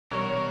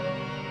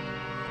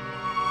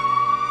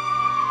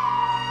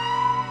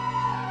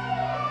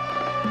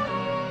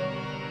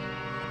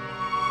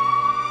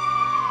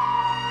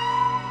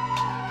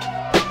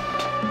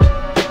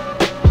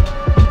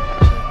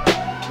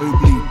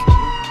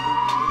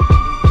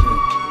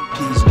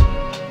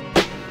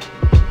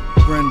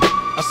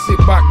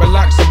Sit back,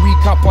 relax and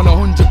recap on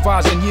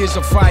 100,000 years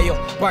of fire.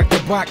 Back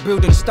to back,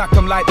 build and stack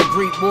them like the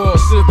Great War.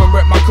 Serve and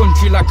rep my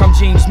country like I'm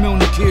James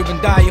Milner, Kieran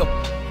Dyer.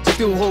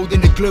 Still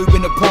holding the globe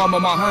in the palm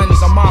of my hands.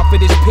 I'm out for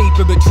this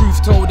paper, but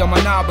truth told I'm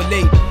an hour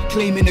late.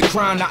 Claiming the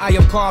crown that I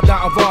have carved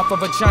out of half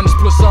of a chance,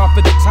 plus half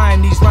of the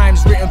time. These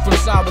rhymes written from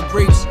sour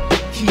grapes.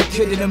 Keep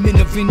killing them in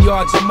the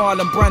vineyards of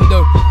Marlon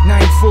Brando.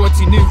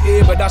 940 new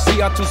era, but I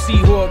Seattle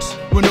Seahawks.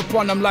 Run up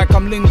on them like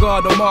I'm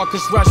Lingard or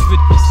Marcus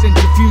Rashford.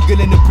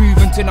 Centrifugal in the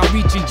booth until I'm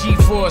reaching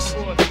G-force.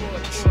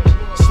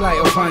 Sleight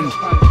of hand,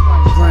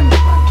 grand.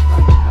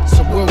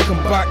 So welcome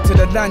back to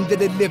the land of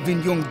the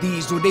living, young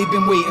Diesel. They've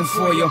been waiting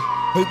for you.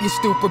 Hope you're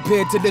still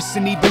prepared to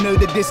listen, even though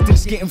the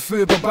distance getting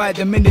further by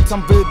the minute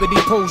I'm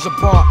verbally poles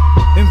apart.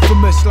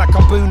 Infamous like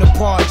I'm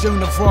Bonaparte,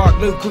 Joan of Arc,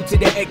 local to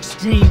the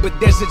extreme, but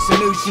deserts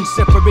and oceans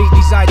separate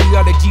these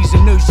ideologies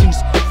and notions.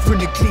 From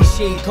the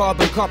cliche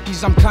carbon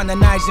copies, I'm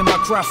canonizing my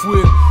craft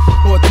work.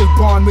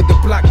 Autobahn with the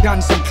black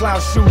dance and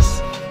Klaus Schultz.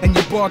 And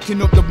you're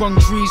barking up the wrong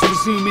trees,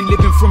 resuming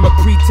living from a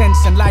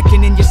pretense and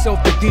likening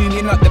yourself to doom.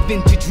 You're not the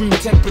vintage room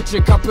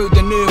temperature, Cappo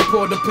the nerve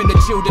poured up in the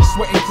children,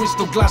 sweating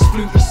crystal glass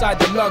flute inside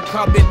the log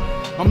cabin.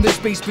 I'm the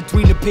space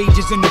between the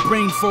pages and the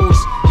brain folds.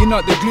 You're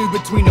not the glue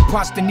between the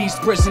past and these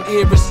present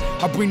eras.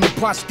 I bring the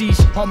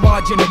pastiche,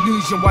 homage and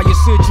illusion, while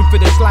you're searching for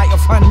the sleight of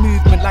hand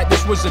movement like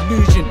this was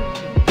illusion.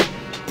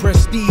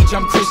 Prestige,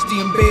 I'm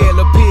Christian Bale,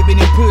 appearing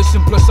in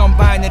person, plus I'm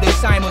buying it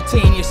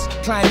simultaneous.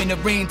 Climbing the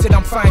rain till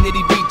I'm finally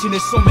reaching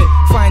the summit.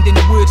 Finding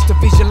the words to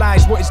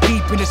visualize what is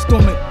deep in the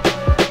stomach.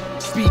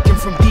 Speaking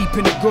from deep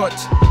in the gut.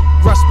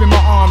 Grasping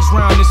my arms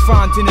round this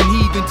fountain and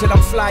heaving till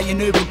I'm flying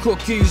over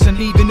cuckoos and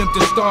leaving them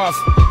to starve.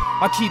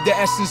 I keep the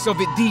essence of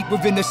it deep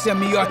within the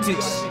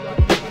semiotics.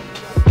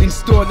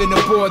 Installing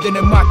a board, an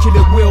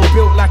immaculate will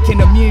built like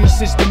an immune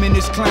system in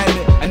this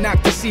climate. An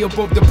accuracy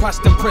above the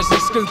past and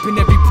present, scoping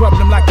every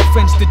problem like a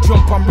fence to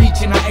jump. I'm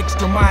reaching that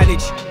extra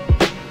mileage.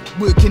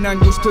 Working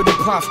angles till the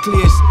path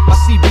clears. I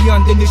see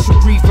beyond initial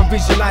grief and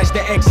visualize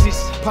the exits.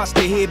 Past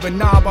the here but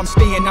now, I'm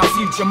staying out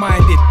future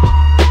minded.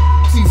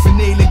 Tooth and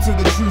nail until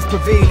the truth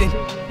prevailing.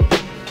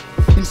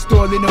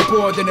 Installing a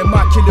board, an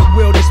immaculate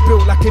will that's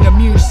built like an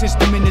immune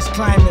system in this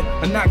climate.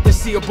 An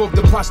accuracy above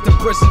the past and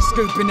present,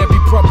 scoping every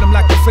problem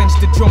like a fence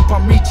to jump.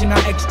 I'm reaching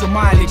that extra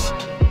mileage.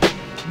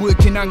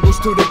 Working angles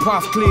till the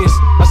path clears.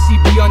 I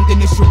see beyond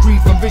initial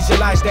grief and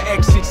visualize the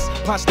exits.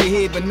 Past the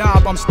here but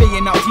now, I'm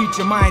staying out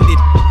future minded.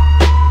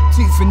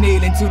 Tooth and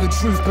nail until the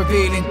truth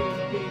prevailing.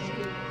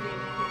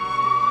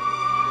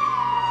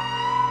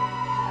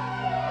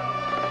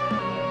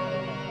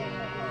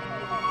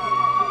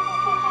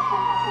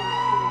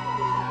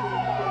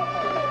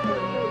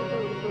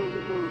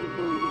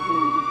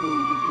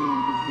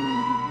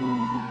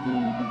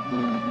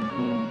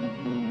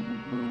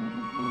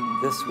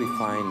 This we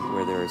find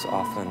where there is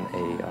often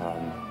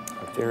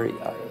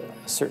a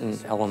certain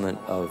element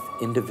of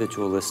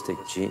individualistic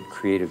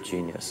creative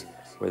genius,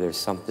 where there's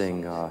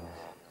something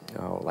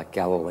like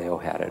Galileo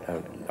had it,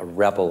 a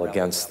rebel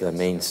against the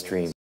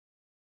mainstream.